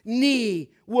 Every knee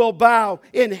will bow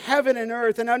in heaven and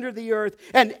earth and under the earth,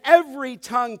 and every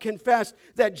tongue confess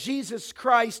that Jesus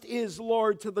Christ is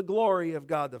Lord, to the glory of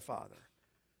God the Father.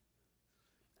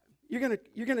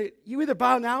 You either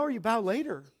bow now or you bow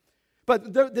later.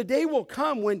 But the day will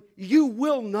come when you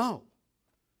will know,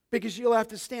 because you'll have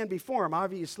to stand before him.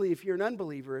 Obviously, if you're an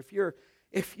unbeliever, if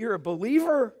you're a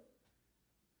believer,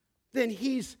 then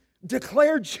he's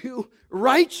declared you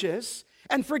righteous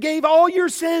and forgave all your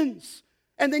sins.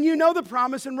 And then you know the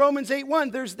promise in Romans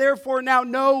 8:1. There's therefore now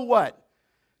no what?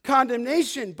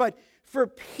 Condemnation. But for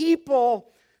people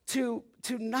to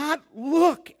not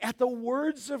look at the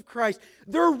words of Christ,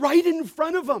 they're right in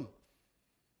front of them.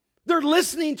 They're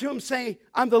listening to him say,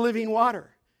 I'm the living water.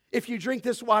 If you drink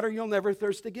this water, you'll never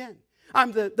thirst again.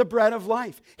 I'm the bread of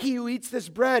life. He who eats this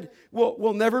bread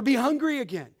will never be hungry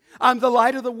again. I'm the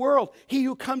light of the world. He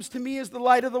who comes to me as the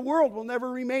light of the world will never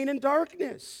remain in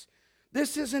darkness.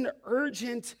 This is an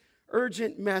urgent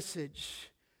urgent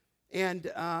message.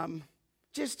 And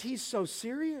he's so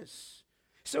serious.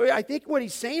 So I think what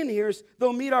he's saying here is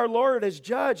they'll meet our Lord as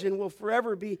judge and will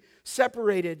forever be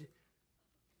separated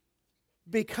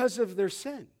because of their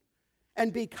sin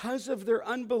and because of their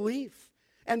unbelief.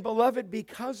 And beloved,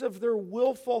 because of their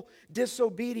willful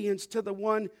disobedience to the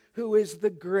one who is the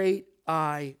great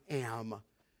I am.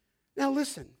 Now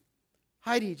listen,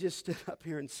 Heidi just stood up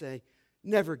here and say,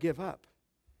 never give up.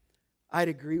 I'd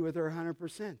agree with her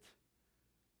 100%.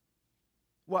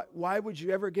 Why would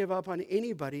you ever give up on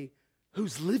anybody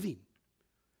who's living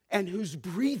and who's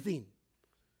breathing?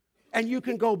 And you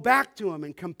can go back to them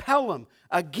and compel them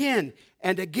again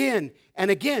and again and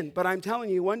again. But I'm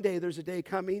telling you, one day there's a day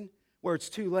coming where it's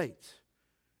too late.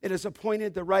 It is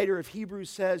appointed, the writer of Hebrews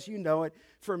says, you know it,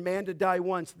 for man to die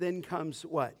once, then comes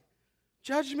what?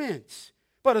 Judgment.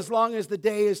 But as long as the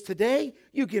day is today,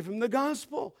 you give him the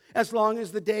gospel. As long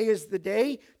as the day is the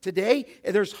day, today,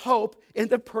 there's hope in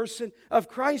the person of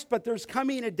Christ. But there's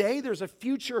coming a day, there's a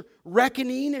future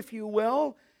reckoning, if you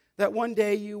will, that one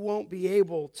day you won't be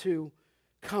able to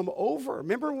come over.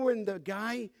 Remember when the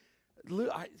guy,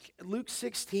 Luke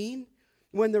 16,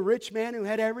 when the rich man who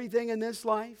had everything in this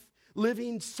life,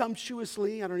 living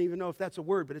sumptuously, I don't even know if that's a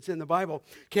word, but it's in the Bible,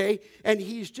 okay? And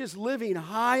he's just living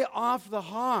high off the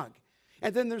hog.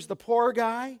 And then there's the poor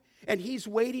guy, and he's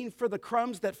waiting for the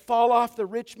crumbs that fall off the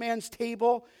rich man's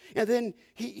table. And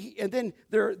then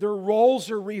their roles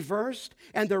are reversed,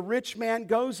 and the rich man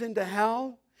goes into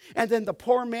hell. And then the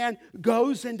poor man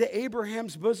goes into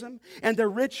Abraham's bosom. And the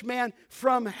rich man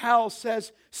from hell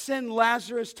says, send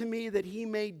Lazarus to me that he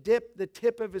may dip the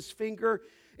tip of his finger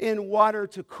in water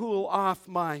to cool off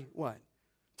my, what?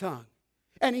 Tongue.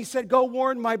 And he said, go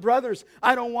warn my brothers.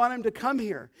 I don't want him to come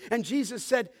here. And Jesus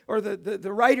said, or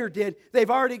the writer did, they've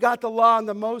already got the law and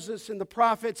the Moses and the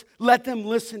prophets. Let them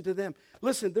listen to them.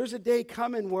 Listen, there's a day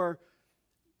coming where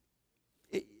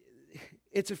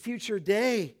it's a future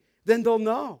day. Then they'll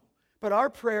know. But our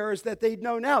prayer is that they'd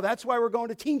know now. That's why we're going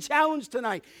to Teen Challenge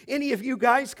tonight. Any of you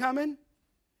guys coming?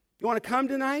 You want to come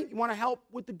tonight? You want to help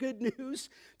with the good news?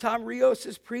 Tom Rios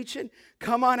is preaching.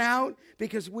 Come on out,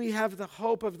 because we have the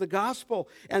hope of the gospel,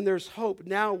 and there's hope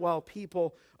now while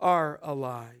people are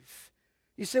alive.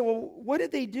 You say, well, what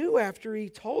did they do after he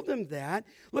told them that?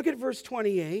 Look at verse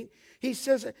 28. He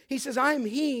says, I am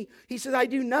he. He says, I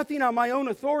do nothing on my own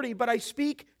authority, but I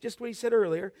speak, just what he said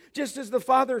earlier, just as the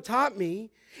Father taught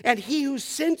me. And he who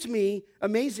sent me,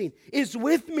 amazing, is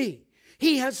with me.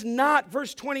 He has not,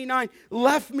 verse 29,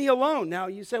 left me alone. Now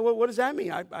you say, well, what does that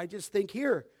mean? I just think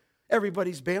here,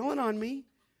 everybody's bailing on me.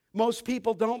 Most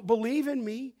people don't believe in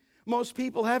me. Most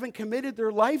people haven't committed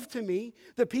their life to me.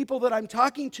 The people that I'm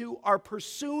talking to are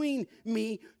pursuing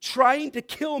me, trying to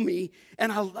kill me.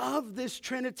 And I love this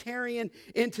Trinitarian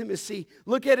intimacy.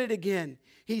 Look at it again.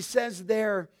 He says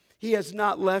there, he has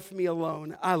not left me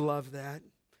alone. I love that.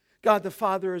 God the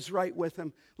Father is right with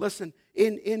him. Listen,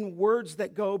 in words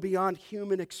that go beyond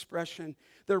human expression,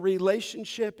 the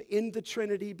relationship in the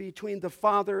Trinity between the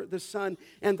Father, the Son,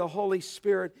 and the Holy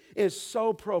Spirit is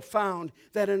so profound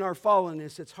that in our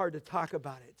fallenness, it's hard to talk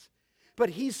about it.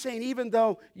 But he's saying, even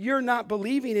though you're not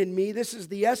believing in me, this is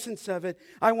the essence of it,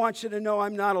 I want you to know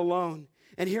I'm not alone.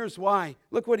 And here's why.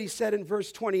 Look what he said in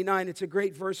verse 29. It's a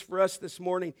great verse for us this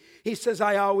morning. He says,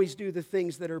 I always do the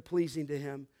things that are pleasing to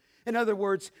him. In other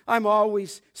words, I'm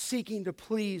always seeking to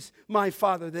please my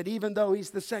Father, that even though he's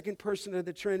the second person of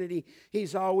the Trinity,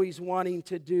 he's always wanting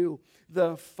to do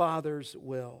the Father's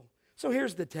will. So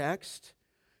here's the text.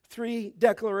 3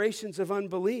 declarations of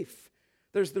unbelief.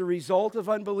 There's the result of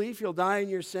unbelief. You'll die in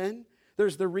your sin.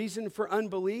 There's the reason for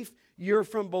unbelief. You're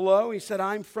from below. He said,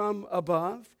 I'm from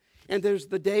above. And there's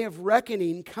the day of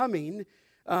reckoning coming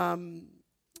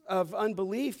of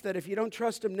unbelief, that if you don't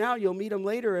trust him now, you'll meet him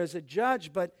later as a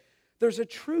judge. But there's a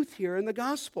truth here in the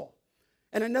gospel.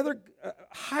 And another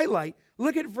highlight,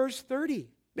 look at verse 30.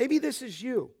 Maybe this is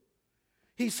you.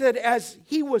 He said, as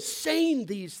he was saying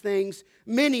these things,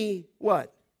 many,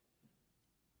 what?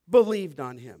 Believed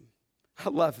on him. I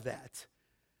love that.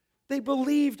 They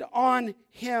believed on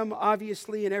him,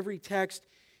 obviously, in every text,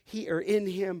 in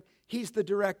him. He's the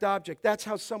direct object. That's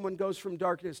how someone goes from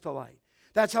darkness to light.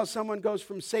 That's how someone goes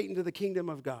from Satan to the kingdom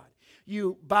of God.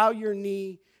 You bow your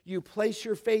knee, you place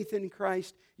your faith in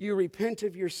Christ, you repent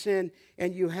of your sin,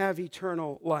 and you have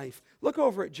eternal life. Look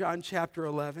over at John chapter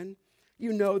 11.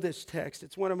 You know this text.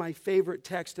 It's one of my favorite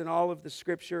texts in all of the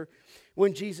Scripture.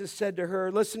 When Jesus said to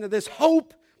her, listen to this,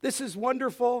 hope, this is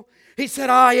wonderful. He said,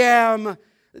 I am,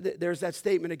 there's that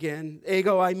statement again,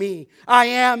 ego I me. I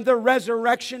am the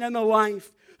resurrection and the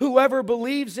life. Whoever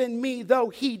believes in me, though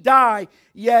he die,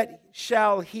 yet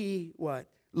shall he, what?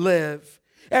 live.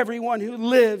 Everyone who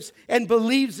lives and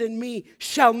believes in me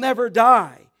shall never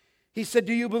die. He said,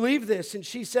 do you believe this? And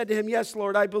she said to him, yes,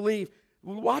 Lord, I believe.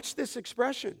 Watch this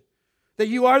expression. That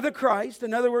you are the Christ.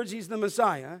 In other words, he's the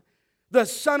Messiah. The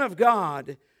Son of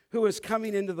God who is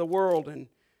coming into the world. And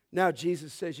now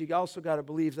Jesus says, you also got to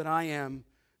believe that I am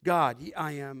God.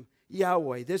 I am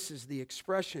Yahweh. This is the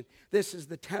expression. This is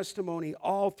the testimony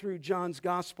all through John's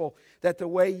gospel that the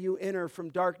way you enter from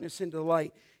darkness into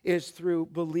light is through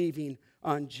believing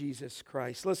on Jesus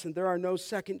Christ. Listen, there are no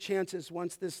second chances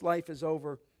once this life is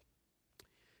over.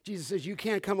 Jesus says, you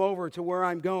can't come over to where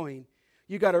I'm going.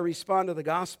 You got to respond to the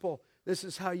gospel. This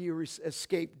is how you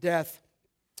escape death,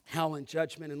 hell, and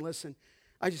judgment. And listen,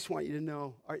 I just want you to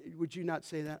know, would you not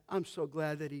say that? I'm so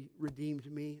glad that he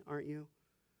redeemed me, aren't you?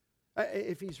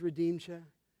 If he's redeemed you.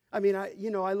 I mean,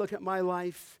 I look at my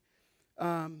life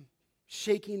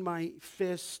shaking my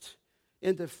fist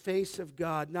in the face of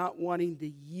God, not wanting to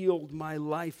yield my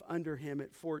life under him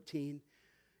at 14.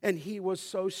 And he was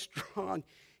so strong.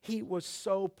 He was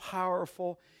so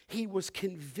powerful. He was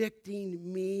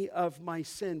convicting me of my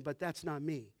sin, but that's not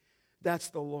me. That's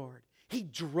the Lord. He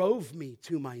drove me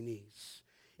to my knees.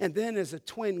 And then as a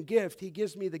twin gift, he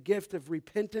gives me the gift of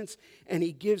repentance, and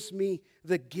he gives me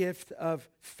the gift of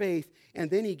faith.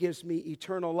 And then he gives me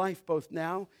eternal life, both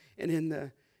now and in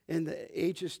the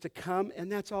ages to come.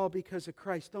 And that's all because of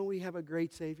Christ. Don't we have a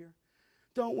great Savior?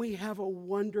 Don't we have a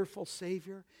wonderful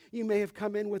Savior? You may have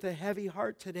come in with a heavy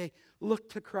heart today. Look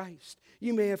to Christ.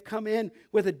 You may have come in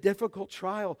with a difficult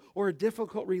trial or a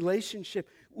difficult relationship.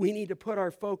 We need to put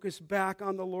our focus back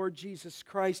on the Lord Jesus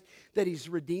Christ, that he's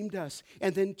redeemed us,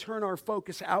 and then turn our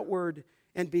focus outward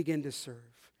and begin to serve.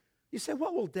 You say,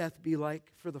 what will death be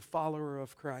like for the follower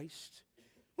of Christ?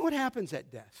 What happens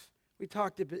at death? We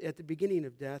talked at the beginning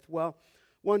of death. Well,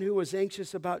 one who was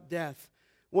anxious about death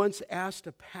once asked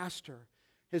a pastor,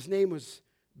 his name was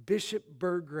Bishop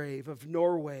Burgrave of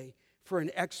Norway, for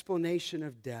an explanation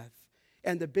of death.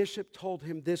 And the bishop told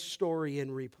him this story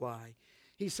in reply.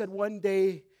 He said one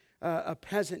day a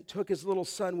peasant took his little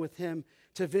son with him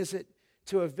to visit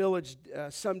to a village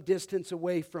some distance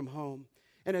away from home.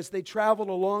 And as they traveled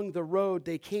along the road,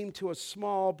 they came to a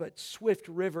small but swift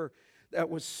river that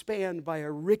was spanned by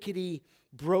a rickety,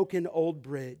 broken old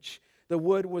bridge. The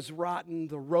wood was rotten,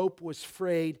 the rope was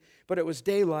frayed, but it was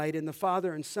daylight, and the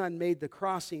father and son made the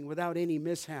crossing without any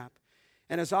mishap.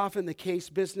 And as often the case,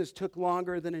 business took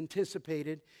longer than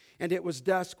anticipated, and it was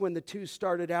dusk when the two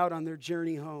started out on their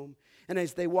journey home. And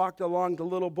as they walked along, the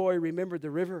little boy remembered the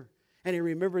river, and he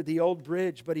remembered the old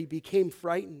bridge, but he became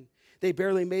frightened. They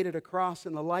barely made it across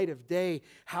in the light of day.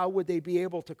 How would they be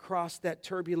able to cross that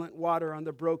turbulent water on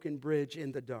the broken bridge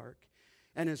in the dark?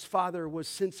 And his father was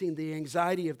sensing the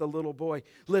anxiety of the little boy,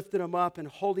 lifted him up and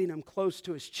holding him close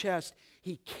to his chest.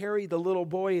 He carried the little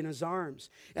boy in his arms,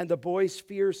 and the boy's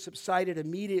fears subsided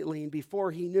immediately, and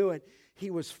before he knew it, he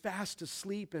was fast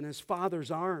asleep in his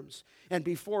father's arms. And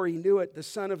before he knew it, the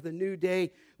sun of the new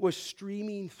day was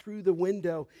streaming through the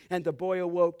window, and the boy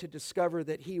awoke to discover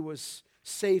that he was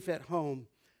safe at home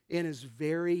in his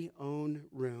very own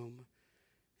room.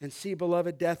 And see,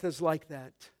 beloved, death is like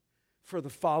that for the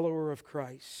follower of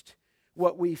Christ.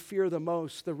 What we fear the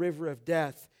most, the river of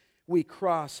death, we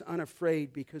cross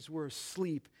unafraid because we're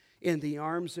asleep in the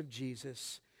arms of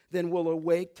Jesus. Then we'll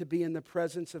awake to be in the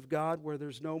presence of God where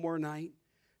there's no more night,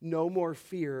 no more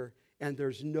fear, and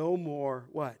there's no more,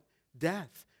 what?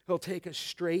 Death. He'll take us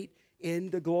straight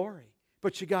into glory.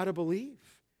 But you got to believe.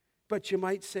 But you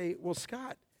might say, well,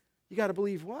 Scott, you got to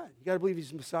believe what? You got to believe he's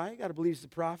the Messiah. You got to believe he's the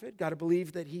prophet. Got to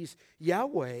believe that he's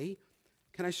Yahweh.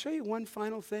 Can I show you one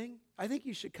final thing? I think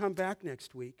you should come back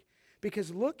next week.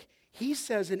 Because look, he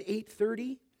says in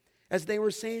 8:30, as they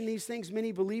were saying these things,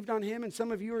 many believed on him. And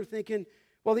some of you are thinking,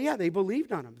 well, yeah, they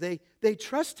believed on him. They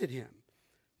trusted him.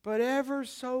 But ever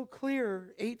so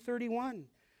clear, 8:31.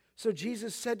 So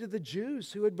Jesus said to the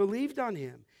Jews who had believed on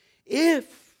him,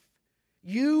 if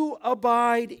you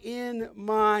abide in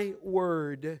my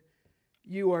word,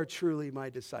 you are truly my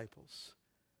disciples.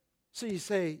 So you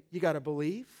say, you got to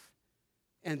believe,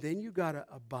 and then you got to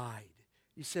abide.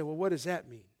 You say, well, what does that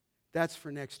mean? That's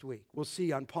for next week. We'll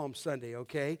see on Palm Sunday,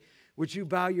 okay? Would you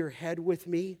bow your head with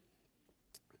me?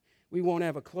 We won't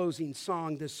have a closing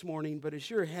song this morning, but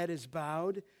as your head is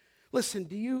bowed, listen,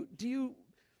 do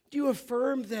you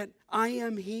affirm that I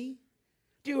am he?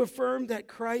 Do you affirm that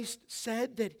Christ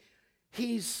said that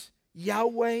he's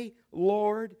Yahweh,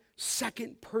 Lord,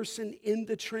 second person in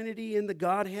the Trinity, in the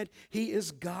Godhead? He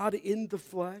is God in the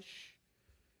flesh.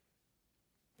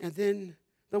 And then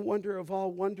the wonder of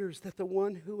all wonders, that the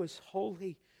one who is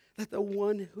holy, that the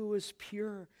one who is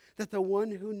pure, that the one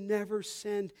who never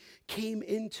sinned came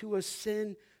into a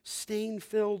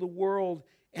sin-stain-filled world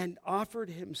and offered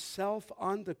himself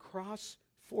on the cross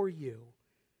for you.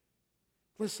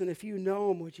 Listen, if you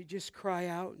know him, would you just cry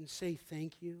out and say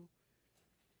thank you?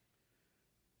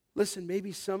 Listen,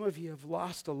 maybe some of you have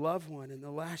lost a loved one in the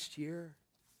last year.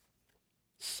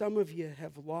 Some of you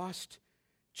have lost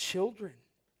children.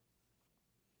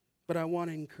 But I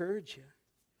want to encourage you.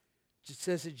 It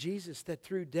says of Jesus that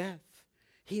through death,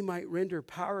 he might render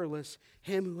powerless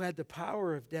him who had the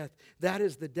power of death. That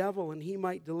is the devil, and he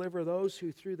might deliver those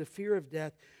who through the fear of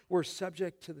death were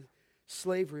subject to the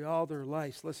slavery all their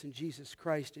lives. Listen, Jesus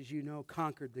Christ, as you know,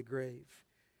 conquered the grave.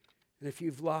 And if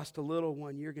you've lost a little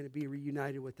one, you're going to be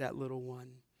reunited with that little one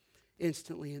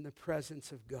instantly in the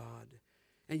presence of God.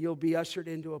 And you'll be ushered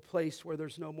into a place where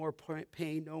there's no more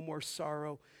pain, no more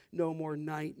sorrow, no more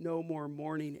night, no more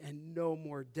mourning, and no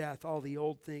more death. All the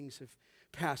old things have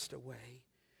passed away.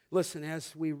 Listen,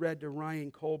 as we read to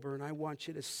Ryan Colburn, I want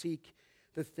you to seek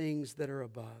the things that are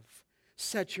above.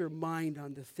 Set your mind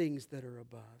on the things that are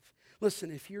above.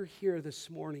 Listen, if you're here this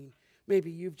morning,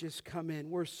 maybe you've just come in.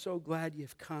 We're so glad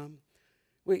you've come.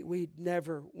 We'd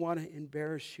never want to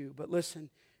embarrass you. But listen,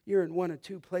 you're in one of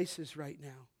two places right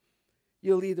now.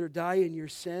 You'll either die in your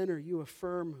sin or you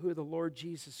affirm who the Lord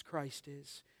Jesus Christ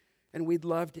is. And we'd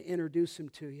love to introduce him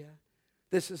to you.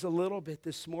 This is a little bit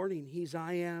this morning. He's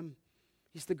I am.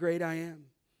 He's the great I am.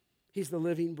 He's the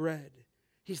living bread.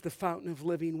 He's the fountain of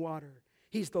living water.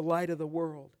 He's the light of the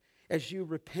world. As you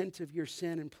repent of your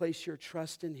sin and place your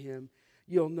trust in him,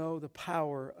 you'll know the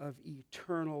power of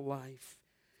eternal life.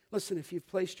 Listen, if you've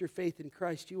placed your faith in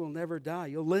Christ, you will never die.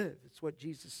 You'll live. It's what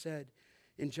Jesus said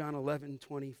in John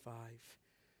 11:25.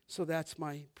 So that's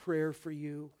my prayer for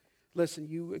you. Listen,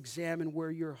 you examine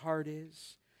where your heart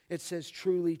is. It says,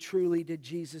 truly, truly did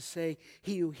Jesus say,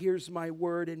 he who hears my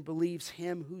word and believes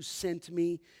him who sent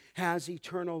me has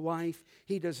eternal life.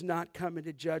 He does not come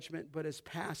into judgment, but is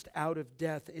passed out of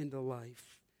death into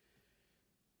life.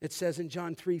 It says in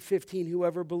John 3:15,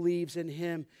 whoever believes in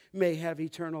him may have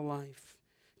eternal life.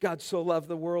 God so loved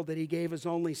the world that he gave his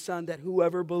only son, that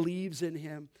whoever believes in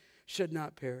him should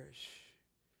not perish.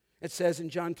 It says in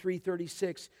John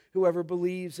 3:36, whoever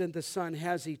believes in the Son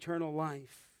has eternal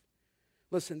life.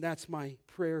 Listen, that's my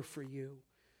prayer for you.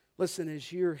 Listen,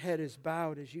 as your head is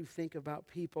bowed, as you think about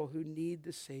people who need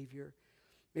the Savior,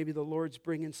 maybe the Lord's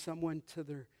bringing someone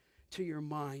to your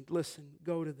mind. Listen,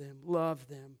 go to them, love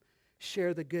them,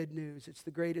 share the good news. It's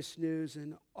the greatest news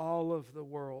in all of the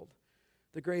world.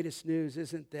 The greatest news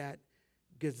isn't that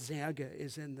Gonzaga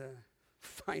is in the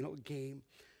final game.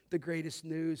 The greatest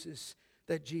news is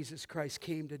that Jesus Christ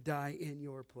came to die in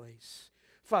your place.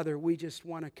 Father, we just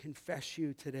want to confess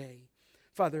you today.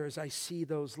 Father, as I see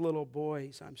those little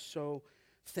boys, I'm so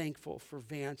thankful for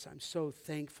Vance. I'm so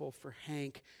thankful for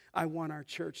Hank. I want our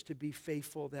church to be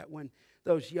faithful, that when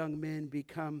those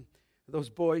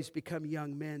boys become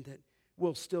young men, that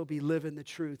we'll still be living the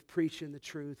truth, preaching the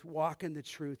truth, walking the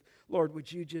truth. Lord, would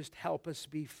you just help us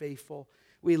be faithful?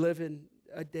 We live in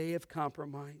a day of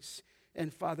compromise.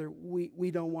 And Father,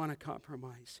 we don't want to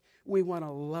compromise. We want to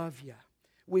love you.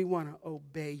 We want to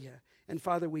obey you. And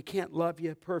Father, we can't love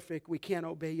you perfect. We can't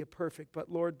obey you perfect.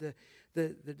 But Lord,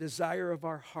 the desire of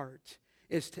our heart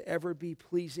is to ever be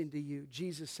pleasing to you.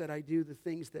 Jesus said, I do the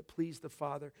things that please the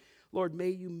Father. Lord, may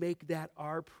you make that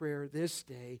our prayer this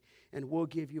day, and we'll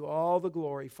give you all the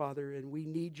glory, Father. And we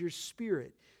need your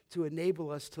Spirit to enable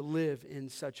us to live in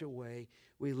such a way.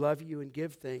 We love you and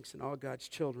give thanks. And all God's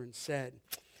children said,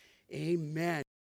 amen.